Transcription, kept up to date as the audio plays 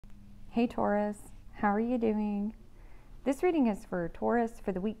Hey Taurus, how are you doing? This reading is for Taurus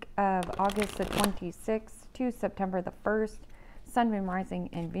for the week of August the 26th to September the 1st. Sun, Moon, Rising,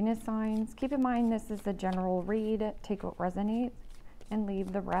 and Venus signs. Keep in mind this is a general read. Take what resonates and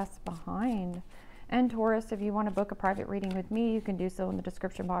leave the rest behind. And Taurus, if you want to book a private reading with me, you can do so in the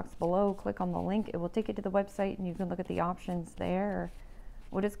description box below. Click on the link. It will take you to the website and you can look at the options there.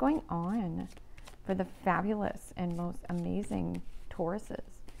 What is going on for the fabulous and most amazing Tauruses?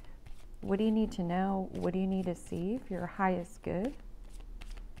 What do you need to know? What do you need to see for your highest good?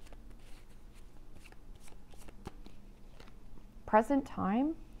 Present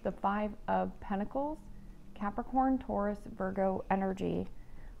time, the Five of Pentacles, Capricorn, Taurus, Virgo energy.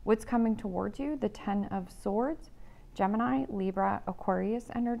 What's coming towards you? The Ten of Swords, Gemini, Libra, Aquarius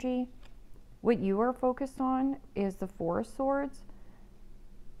energy. What you are focused on is the Four of Swords,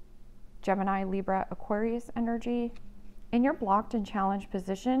 Gemini, Libra, Aquarius energy. In your blocked and challenged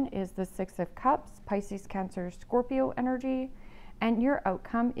position is the Six of Cups, Pisces, Cancer, Scorpio energy, and your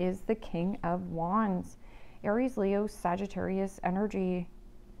outcome is the King of Wands, Aries, Leo, Sagittarius energy.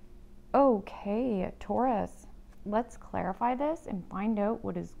 Okay, Taurus, let's clarify this and find out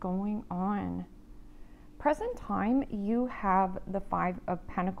what is going on. Present time, you have the Five of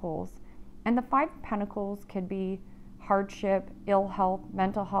Pentacles, and the Five of Pentacles could be hardship, ill health,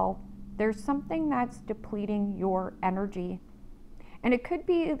 mental health. There's something that's depleting your energy. And it could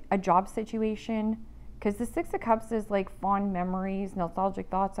be a job situation, because the Six of Cups is like fond memories, nostalgic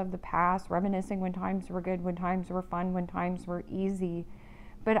thoughts of the past, reminiscing when times were good, when times were fun, when times were easy.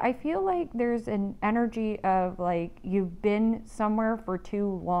 But I feel like there's an energy of like you've been somewhere for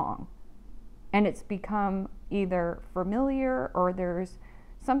too long and it's become either familiar or there's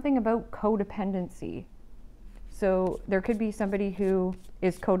something about codependency. So there could be somebody who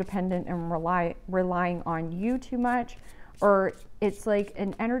is codependent and relying on you too much, or it's like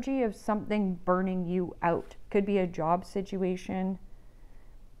an energy of something burning you out. Could be a job situation.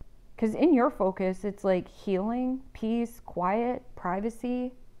 Because in your focus, it's like healing, peace, quiet,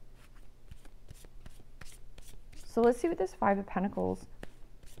 privacy. So let's see what this Five of Pentacles.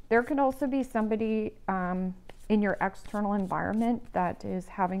 There could also be somebody in your external environment that is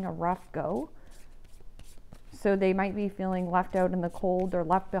having a rough go. So they might be feeling left out in the cold or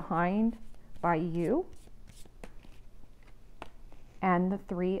left behind by you. And the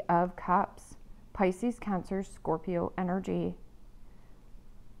Three of Cups, Pisces, Cancer, Scorpio energy.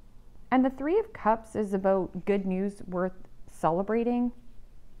 And the Three of Cups is about good news worth celebrating,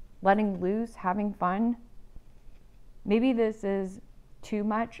 letting loose, having fun. Maybe this is too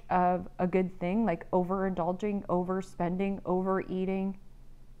much of a good thing, like overindulging, overspending, overeating,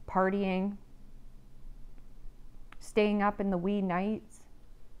 partying, staying up in the wee nights.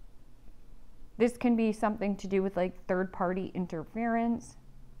 This can be something to do with like third-party interference,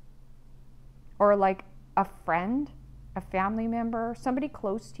 or like a friend, a family member, somebody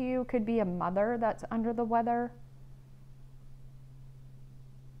close to you. Could be a mother that's under the weather.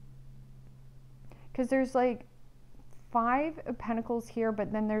 Because there's like Five of Pentacles here,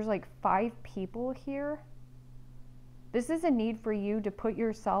 but then there's like five people here. This is a need for you to put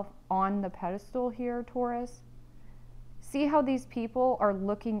yourself on the pedestal here, Taurus. See how these people are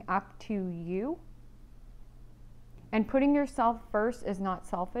looking up to you. And putting yourself first is not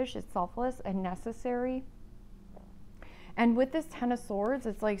selfish, it's selfless and necessary. And with this Ten of Swords,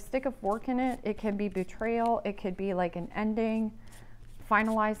 it's like stick a fork in it. It can be betrayal. It could be like an ending,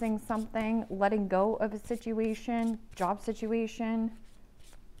 finalizing something, letting go of a situation, job situation.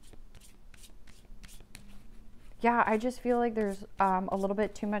 Yeah, I just feel like there's a little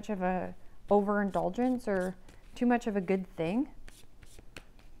bit too much of a overindulgence or too much of a good thing.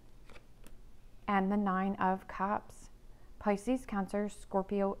 And the Nine of Cups, Pisces, Cancer,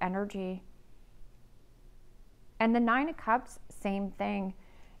 Scorpio energy. And the Nine of Cups, same thing.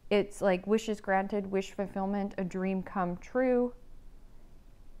 It's like wishes granted, wish fulfillment, a dream come true.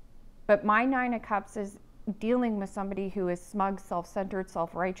 But my Nine of Cups is dealing with somebody who is smug, self-centered,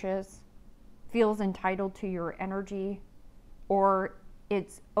 self-righteous, feels entitled to your energy, or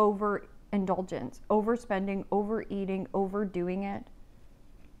it's overindulgence, overspending, overeating, overdoing it.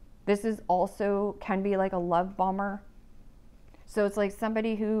 This is also can be like a love bomber. So it's like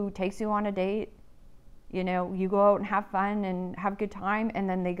somebody who takes you on a date, you know, you go out and have fun and have a good time, and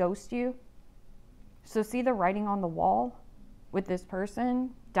then they ghost you. So see the writing on the wall with this person,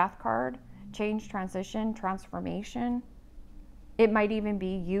 Death card, change, transition, transformation. It might even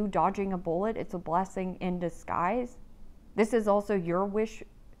be you dodging a bullet. It's a blessing in disguise. This is also your wish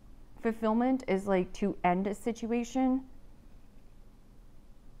fulfillment, is like to end a situation.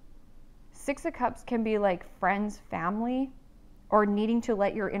 Six of Cups can be like friends, family, or needing to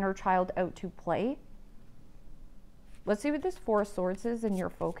let your inner child out to play. Let's see what this Four of Swords is in your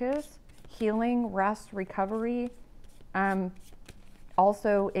focus. Healing, rest, recovery.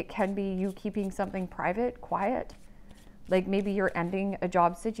 Also, it can be you keeping something private, quiet. Like maybe you're ending a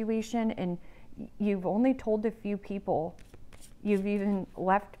job situation and you've only told a few people. You've even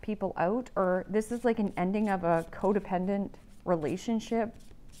left people out, or this is like an ending of a codependent relationship,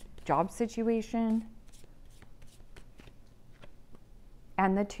 job situation.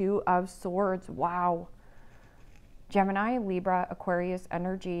 And the Two of Swords. Wow. Gemini, Libra, Aquarius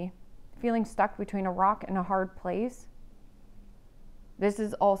energy. Feeling stuck between a rock and a hard place. This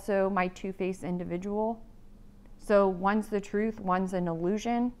is also my two-faced individual. So one's the truth, one's an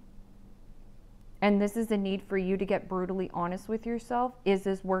illusion. And this is a need for you to get brutally honest with yourself. Is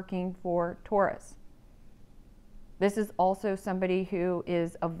this working for Taurus? This is also somebody who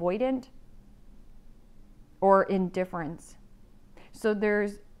is avoidant or indifference. So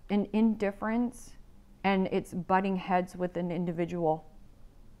there's an indifference and it's butting heads with an individual.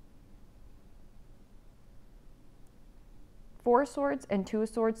 Four of Swords and Two of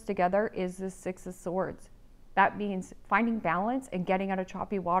Swords together is the Six of Swords. That means finding balance and getting out of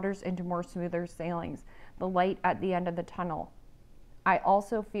choppy waters into more smoother sailings. The light at the end of the tunnel. I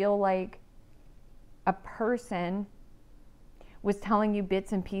also feel like a person was telling you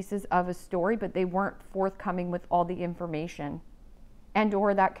bits and pieces of a story, but they weren't forthcoming with all the information. And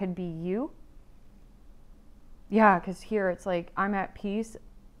or that could be you. Yeah, because here it's like, I'm at peace.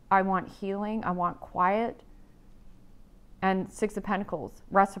 I want healing. I want quiet. And Six of Pentacles,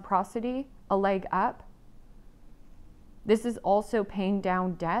 reciprocity, a leg up. This is also paying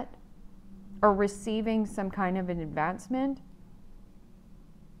down debt or receiving some kind of an advancement.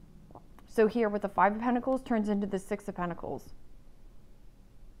 So here with the Five of Pentacles turns into the Six of Pentacles.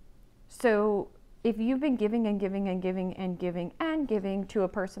 So if you've been giving and giving and giving and giving and giving to a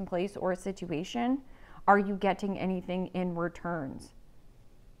person, place, or a situation, are you getting anything in returns?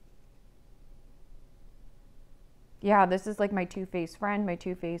 Yeah, this is like my two-faced friend, my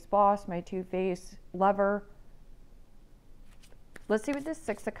two-faced boss, my two-faced lover. Let's see what this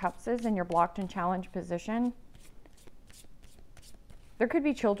Six of Cups is in your blocked and challenged position. There could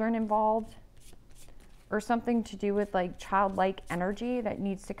be children involved or something to do with like childlike energy that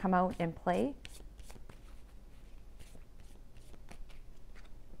needs to come out and play.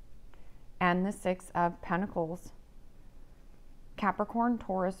 And the Six of Pentacles. Capricorn,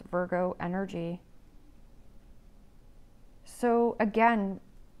 Taurus, Virgo energy. So again,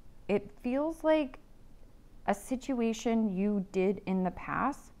 it feels like a situation you did in the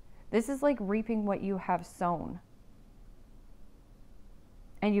past. This is like reaping what you have sown.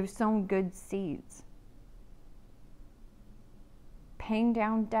 And you've sown good seeds. Paying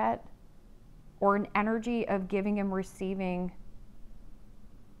down debt or an energy of giving and receiving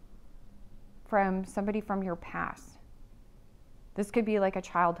from somebody from your past. This could be like a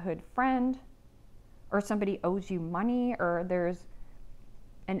childhood friend, or somebody owes you money, or there's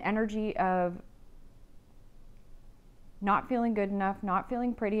an energy of not feeling good enough, not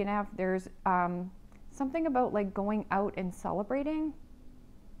feeling pretty enough. There's something about like going out and celebrating.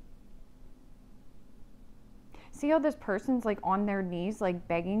 See how this person's like on their knees, like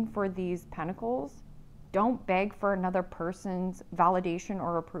begging for these pentacles? Don't beg for another person's validation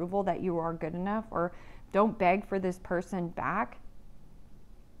or approval that you are good enough, or don't beg for this person back.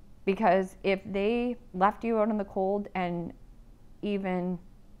 Because if they left you out in the cold and even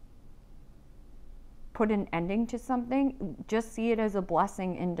put an ending to something, just see it as a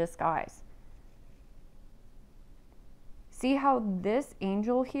blessing in disguise. See how this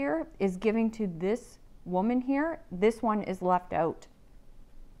angel here is giving to this woman here? This one is left out.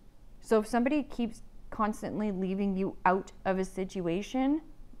 So if somebody keeps constantly leaving you out of a situation,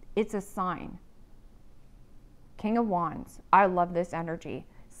 it's a sign. King of Wands. I love this energy.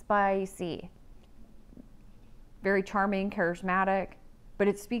 Spicy. Very charming, charismatic, but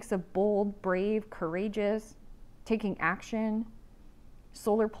it speaks of bold, brave, courageous, taking action,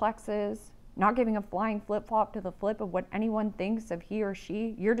 solar plexus, not giving a flying flip-flop to the flip of what anyone thinks of he or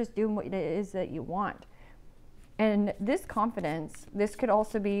she. You're just doing what it is that you want. And this confidence, this could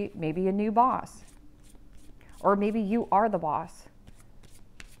also be maybe a new boss, or maybe you are the boss.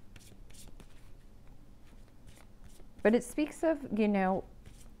 But it speaks of, you know,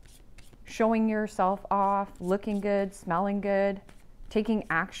 showing yourself off, looking good, smelling good, taking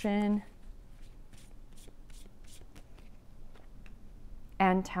action.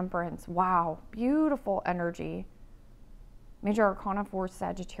 And Temperance. Wow, beautiful energy. Major Arcana for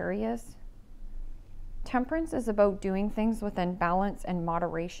Sagittarius. Temperance is about doing things within balance and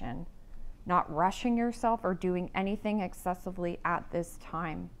moderation. not rushing yourself or doing anything excessively at this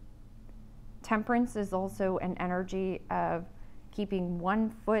time. Temperance is also an energy of keeping one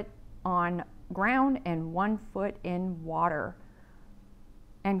foot on ground and one foot in water,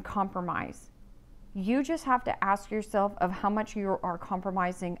 and compromise. You just have to ask yourself of how much you are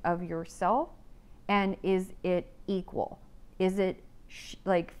compromising of yourself, and is it equal? Is it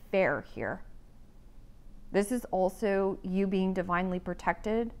like fair here? This is also you being divinely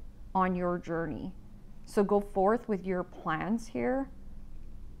protected on your journey. So go forth with your plans here.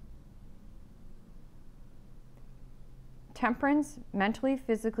 Temperance, mentally,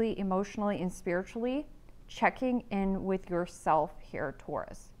 physically, emotionally, and spiritually, checking in with yourself here,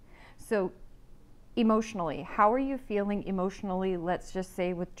 Taurus. So emotionally, how are you feeling emotionally, let's just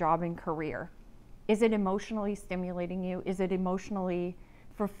say with job and career? Is it emotionally stimulating you? Is it emotionally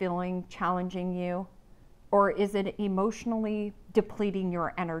fulfilling, challenging you? Or is it emotionally depleting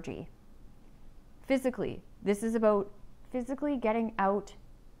your energy? Physically, this is about physically getting out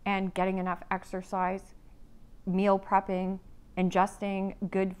and getting enough exercise, meal prepping, ingesting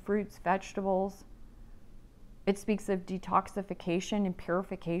good fruits, vegetables. It speaks of detoxification and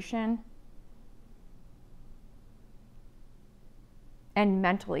purification. And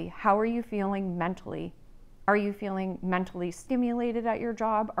mentally, how are you feeling mentally? Are you feeling mentally stimulated at your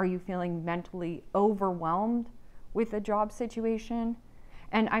job? Are you feeling mentally overwhelmed with the job situation?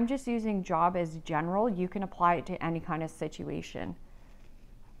 And I'm just using job as general. You can apply it to any kind of situation.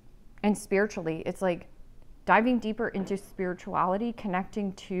 And spiritually, it's like diving deeper into spirituality,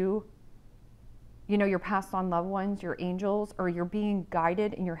 connecting to, you know, your passed on loved ones, your angels, or you're being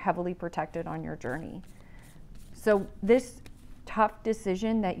guided and you're heavily protected on your journey. So this tough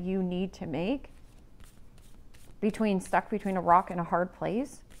decision that you need to make, stuck between a rock and a hard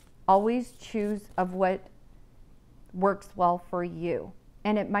place, always choose of what works well for you.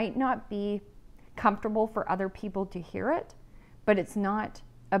 And it might not be comfortable for other people to hear it, but it's not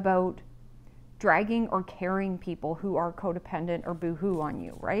about dragging or carrying people who are codependent or boohoo on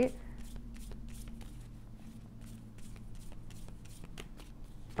you, right?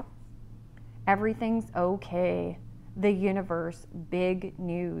 Everything's okay. The universe, big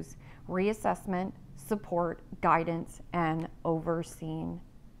news, reassessment, support, guidance, and overseen.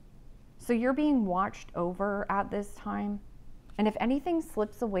 So you're being watched over at this time. And if anything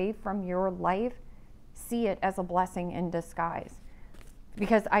slips away from your life, see it as a blessing in disguise.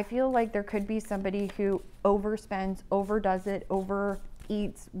 Because I feel like there could be somebody who overspends, overdoes it,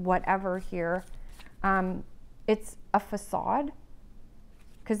 overeats, whatever here. It's a facade.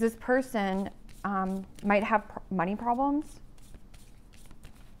 Because this person might have money problems.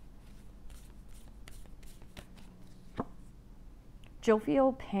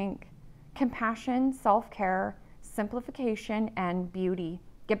 Jovial pink, compassion, self-care, simplification, and beauty.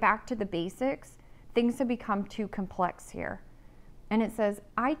 Get back to the basics. Things have become too complex here. And it says,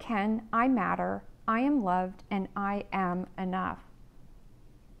 I can, I matter, I am loved, and I am enough.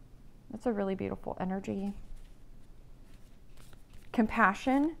 That's a really beautiful energy.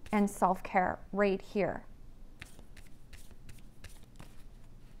 Compassion and self-care right here.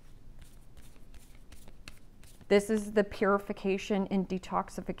 This is the purification and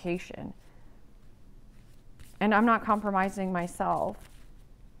detoxification. And I'm not compromising myself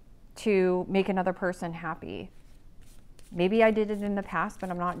to make another person happy. Maybe I did it in the past, but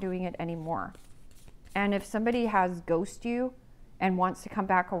I'm not doing it anymore. And if somebody has ghosted you and wants to come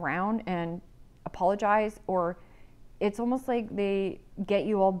back around and apologize, or it's almost like they get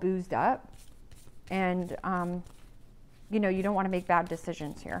you all boozed up and, you know, you don't want to make bad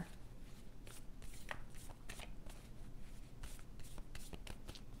decisions here.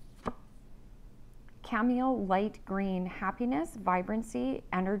 Cameo, light green, happiness, vibrancy,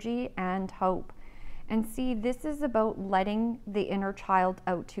 energy, and hope. And see, this is about letting the inner child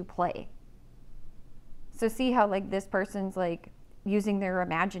out to play. So see how like this person's like using their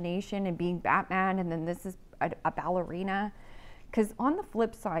imagination and being Batman, and then this is a ballerina. Because on the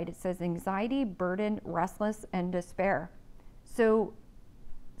flip side, it says anxiety, burden, restless, and despair. So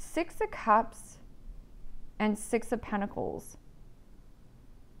 6 of Cups and 6 of Pentacles.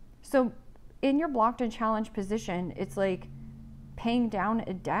 So in your blocked and challenged position, it's like paying down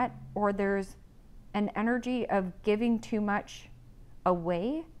a debt, or there's an energy of giving too much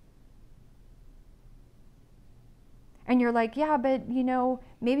away. And you're like, yeah, but you know,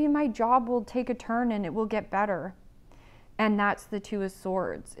 maybe my job will take a turn and it will get better. And that's the 2 of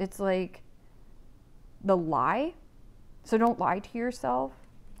Swords. It's like the lie. So don't lie to yourself,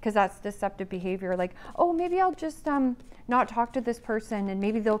 because that's deceptive behavior. Like, oh, maybe I'll just not talk to this person and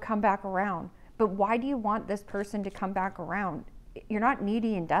maybe they'll come back around. But why do you want this person to come back around? You're not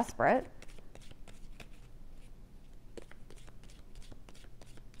needy and desperate.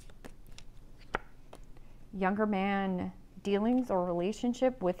 Younger man, dealings or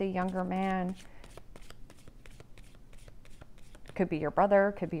relationship with a younger man. Could be your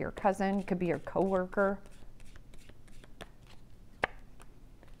brother, could be your cousin, could be your coworker.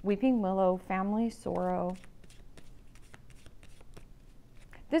 Weeping willow, family sorrow.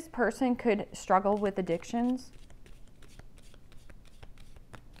 This person could struggle with addictions.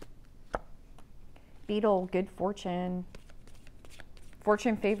 Beetle, good fortune.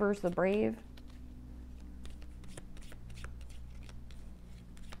 Fortune favors the brave.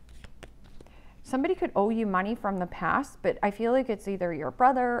 Somebody could owe you money from the past, but I feel like it's either your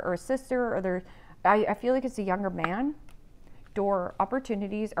brother or sister, or I feel like it's a younger man. Door,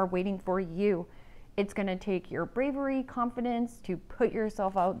 opportunities are waiting for you. It's going to take your bravery, confidence to put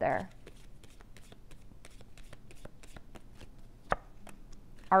yourself out there.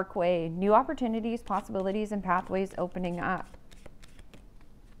 Archway, new opportunities, possibilities, and pathways opening up.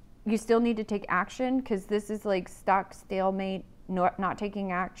 You still need to take action because this is like stuck, stalemate, not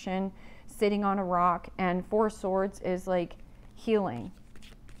taking action, sitting on a rock. And Four Swords is like healing.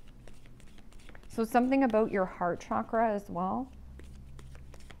 So something about your heart chakra as well.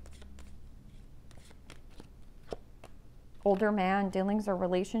 Older man, dealings or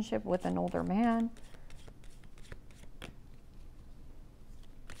relationship with an older man.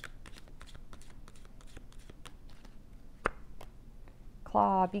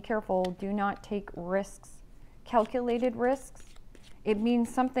 Claw, be careful, do not take risks. Calculated risks, it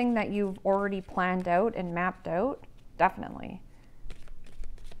means something that you've already planned out and mapped out, definitely.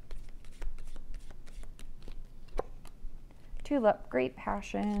 Tulip, great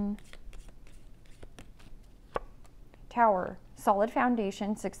passion. Tower, solid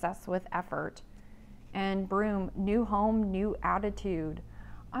foundation, success with effort. And Broom, new home, new attitude.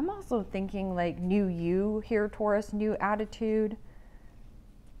 I'm also thinking like new you here, Taurus, new attitude.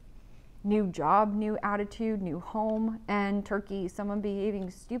 New job, new attitude, new home. And Turkey, someone behaving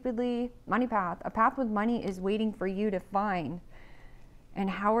stupidly. Money path, a path with money is waiting for you to find. And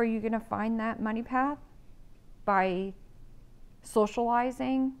how are you going to find that money path? By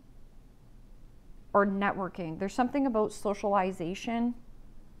socializing or networking. There's something about socialization,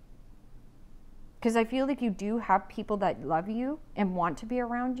 because I feel like you do have people that love you and want to be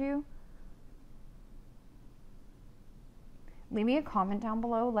around you. Leave me a comment down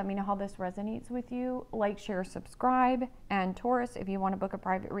below. Let me know how this resonates with you. Like, share, subscribe. And Taurus, if you want to book a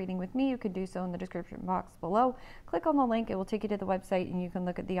private reading with me, you could do so in the description box below. Click on the link. It will take you to the website and you can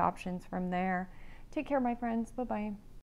look at the options from there. Take care, my friends. Bye-bye.